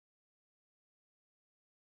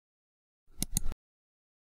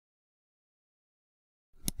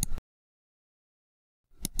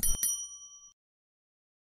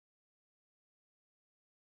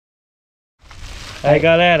Aí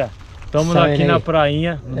galera, estamos aqui na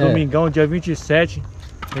prainha, no domingão, dia 27,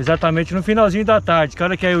 exatamente no finalzinho da tarde. Que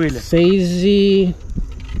hora que é, William?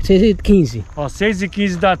 6h15. Ó,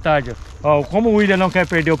 6h15 da tarde. Ó, como o William não quer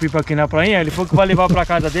perder o Pipa aqui na prainha, ele falou que vai levar pra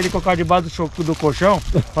casa dele e colocar debaixo do colchão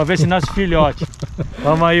pra ver se nasce filhote.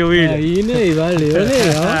 Vamos aí, William. Aí, Ney, valeu,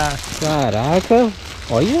 Ney. Caraca,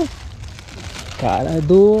 olha. Cara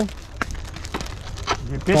do...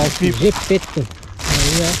 Gepeto.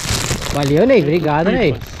 Aí, ó. Valeu, Ney. Obrigado,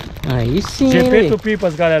 Ney. Aí sim, Gepeto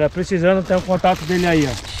Pipas, galera. Precisando, tem o contato dele aí,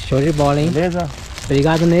 ó. Show de bola, hein? Beleza?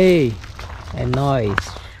 Obrigado, Ney. É nóis.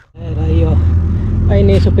 Era aí, ó. Aí,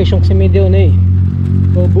 Ney, seu peixão que você me deu, Ney.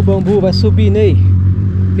 Bambu, bambu, vai subir, Ney.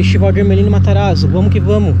 Festival de Ermelino Matarazzo. Vamos que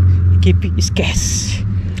vamos. Equipe, esquece.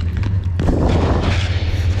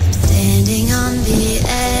 Standing on the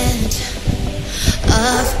edge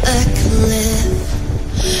of a cliff,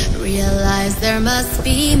 realize there must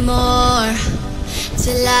be more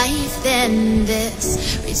to life than this.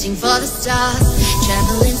 Reaching for the stars,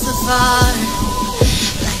 traveling so far,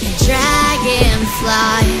 like a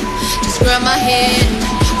dragonfly. Just grab my hand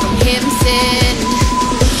from him, sin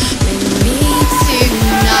with me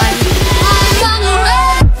tonight. I run away.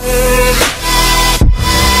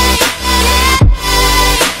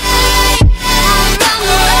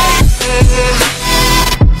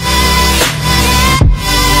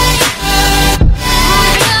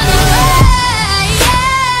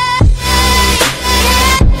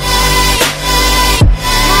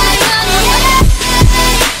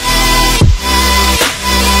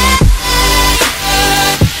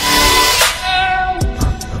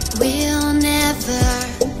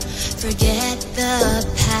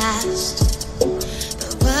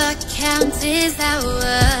 Is our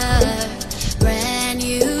brand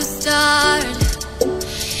new start.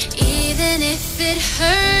 Even if it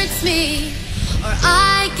hurts me or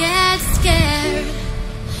I get scared,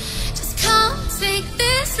 just come take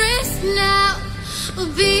this risk now. We'll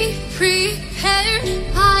be prepared.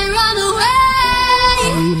 I run away.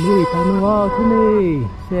 Aí, Ney, tá no alto, Ney.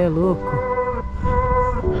 Cê é louco.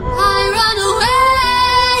 I run away.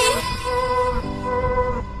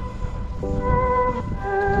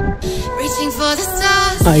 Reaching for the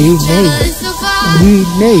stars, aí, Ney. So far, aí,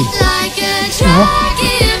 Ney. Like a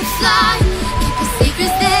dragonfly, keep your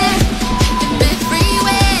secrets there, keep them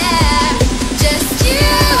everywhere. Just you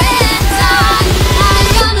and I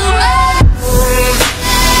run away.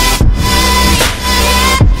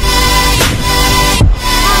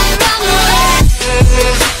 I run away.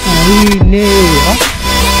 Aí, Ney, ó.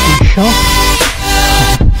 Bichão.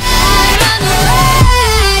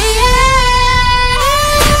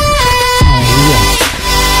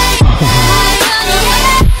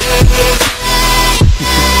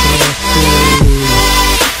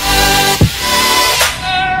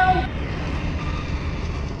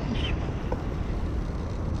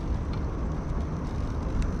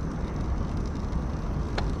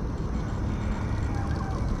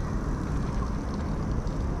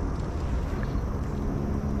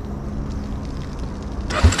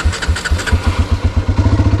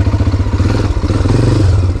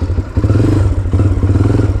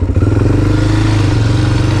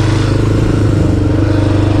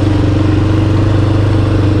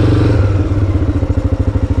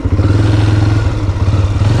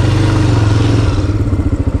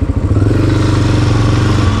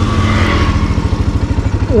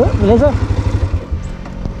 Beleza?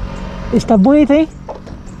 Está bonito, hein?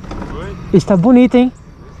 Oi? Está bonito, hein?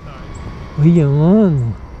 Olha,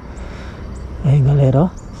 mano. Aí, galera, ó.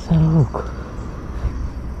 Você é louco.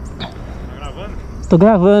 Tá gravando? Tô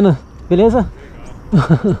gravando, beleza?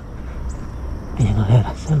 Legal. Aí,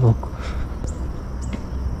 galera, você é louco.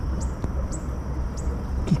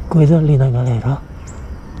 Que coisa linda, galera, ó.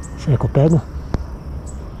 Será que eu pego?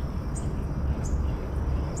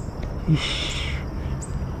 Ixi.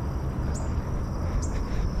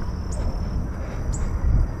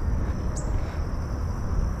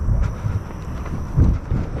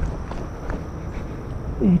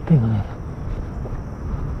 Eita, galera.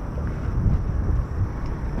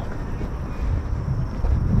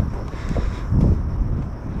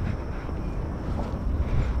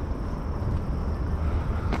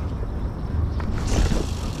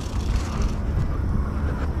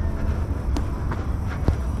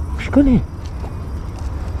 Cadê?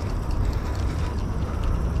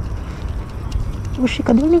 Oxi,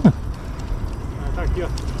 cadê a linha? Tá aqui, ó.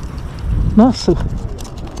 Nossa.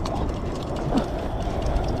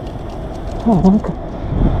 Caraca.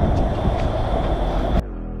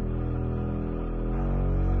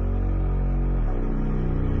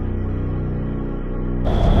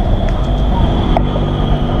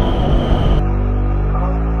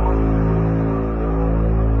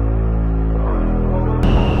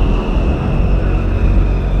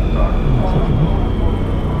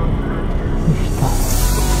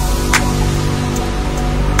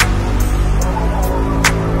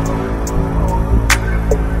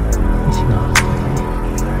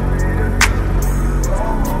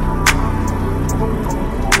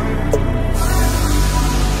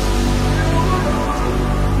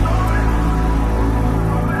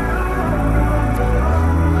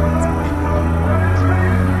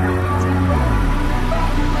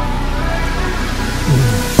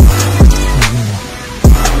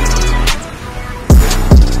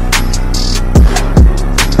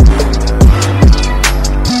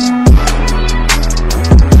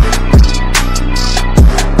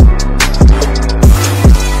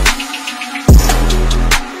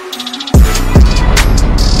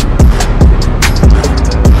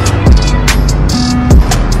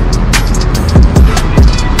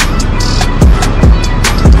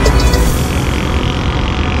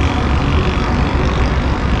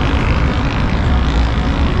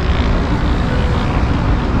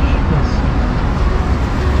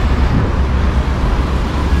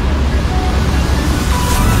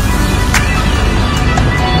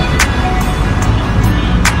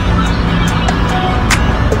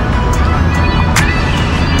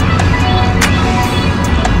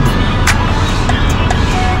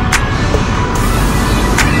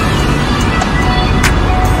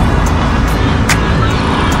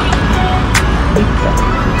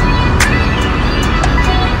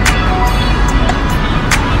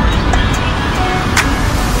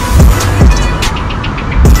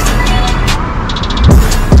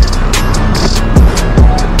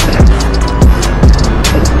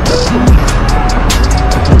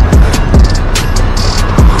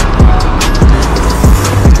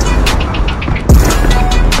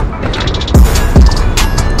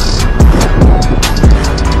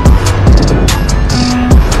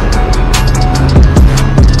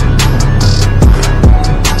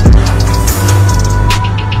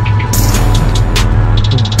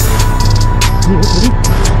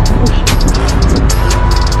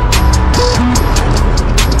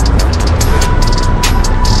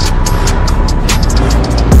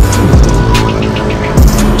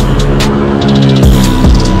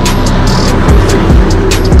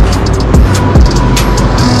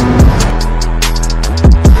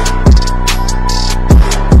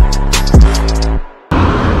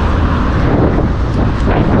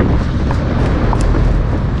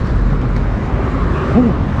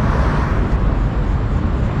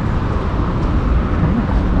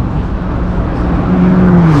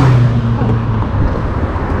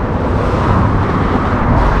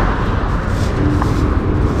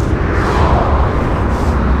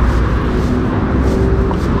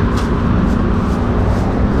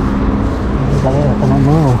 galera, tá na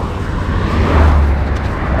mão.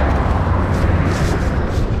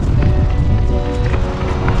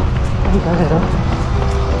 Aí galera.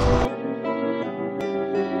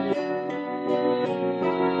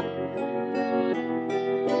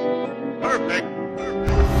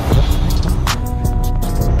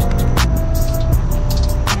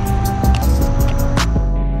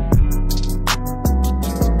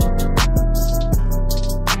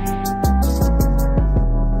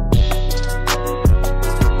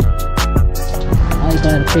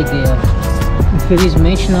 Galera, peguei, ó.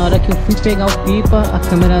 Infelizmente na hora que eu fui pegar o pipa, a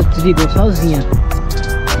câmera desligou sozinha.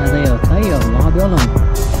 Mas aí, ó, tá aí, ó, mó violão.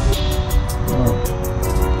 Ó.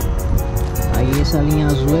 Aí essa linha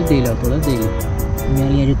azul é dele, ó, toda dele. Minha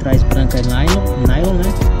linha de trás branca é nylon,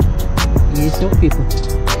 né? E esse é o pipa.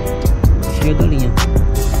 Cheio da linha.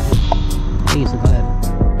 É isso, galera.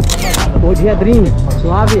 Bom dia, DRIN.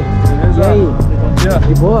 Suave? Beleza? E aí? Bom dia.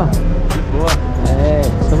 De boa? De boa. É,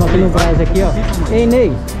 estamos aqui no Brás aqui, ó. Ei,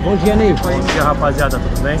 Ney, bom dia, Ney. Bom dia, rapaziada,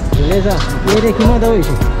 tudo bem? Beleza? E ele aqui manda hoje?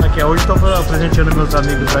 Aqui, hoje estou presenteando meus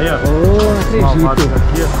amigos aí, ó. Oh, não Malvados acredito.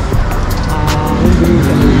 aqui, ó. Ah, um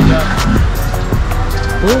brinde.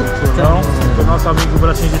 Puta. Então, o nosso amigo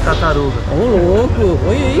bracinho de tartaruga. Ô, louco.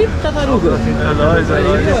 Oi aí, tartaruga. É nóis aí,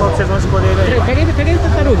 qual que vocês vão escolher aí? Pega aí,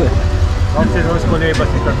 tartaruga. Qual que vocês vão escolher aí,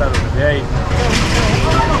 bracinho de tartaruga? E aí?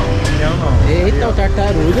 Não, não. Eita, o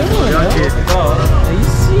tartaruga, mano. Olha aqui, da hora. Aí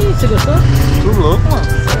sim, você gostou? Tudo louco, mano. Aí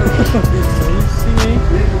sim, hein?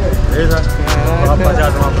 Beleza?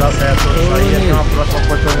 Rapaziada, um abraço aí a todos aí e até uma próxima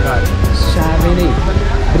oportunidade. Chave, hein, Ney.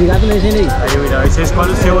 Obrigado, Ney, Ney. Aí, William, aí você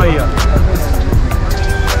escolhe o seu aí, ó.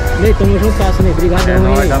 Ney, tamo juntasso, Ney. Obrigado, É hein,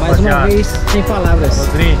 nóis, Ney. Mais rapaziada. uma vez, sem palavras.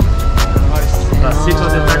 DRIN, pra ciclo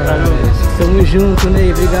de tartaruga. Tamo junto,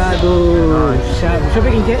 Ney. Obrigado. Chave. Deixa eu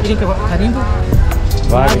ver quem que é. Carimbo?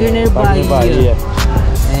 Wagner Bahia.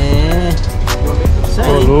 É. Isso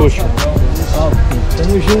aí. luxo. Top.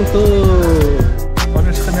 Tamo junto.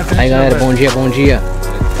 Aí, galera, bom dia, bom dia.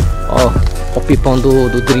 Ó, o pipão do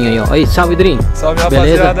DRIN aí, ó. Aí, salve, DRIN. Salve,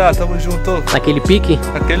 beleza? rapaziada, tamo junto. Naquele pique?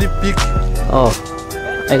 Aquele pique. Ó.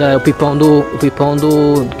 Aí, galera, o pipão do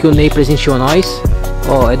que o Ney presenteou nós.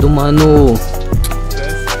 Ó, é do mano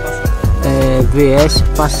VS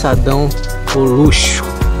Passadão, o luxo.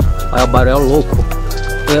 Olha o Baruel louco.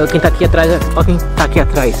 Quem tá aqui atrás, ó quem tá aqui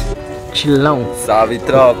atrás. TILÃO. Salve,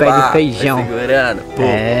 tropa. Pé de feijão. Vai segurando.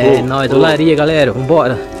 É, nóis, dolaria, galera.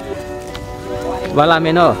 Vambora. Vai lá,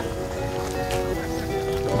 menor.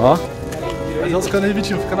 Ó. Mas os canos aí,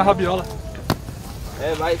 Vitinho, fica na rabiola.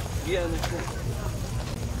 É, vai guiando.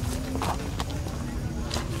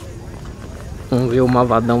 Vamos ver, o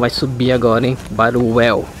Malvadão vai subir agora, hein?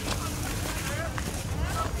 Baruel.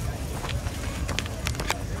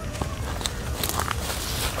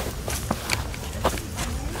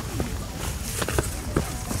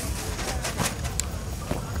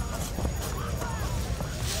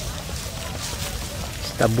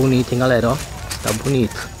 Tá bonito, hein, galera, ó. Tá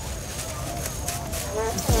bonito.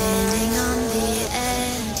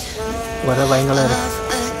 Agora vai, hein, galera.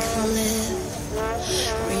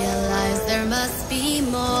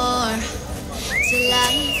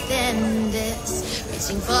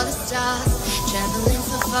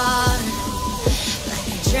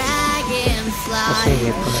 Assim,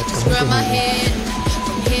 é, tá muito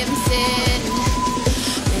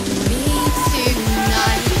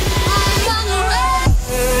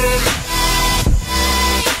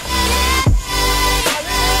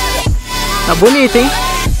Tá bonito, hein?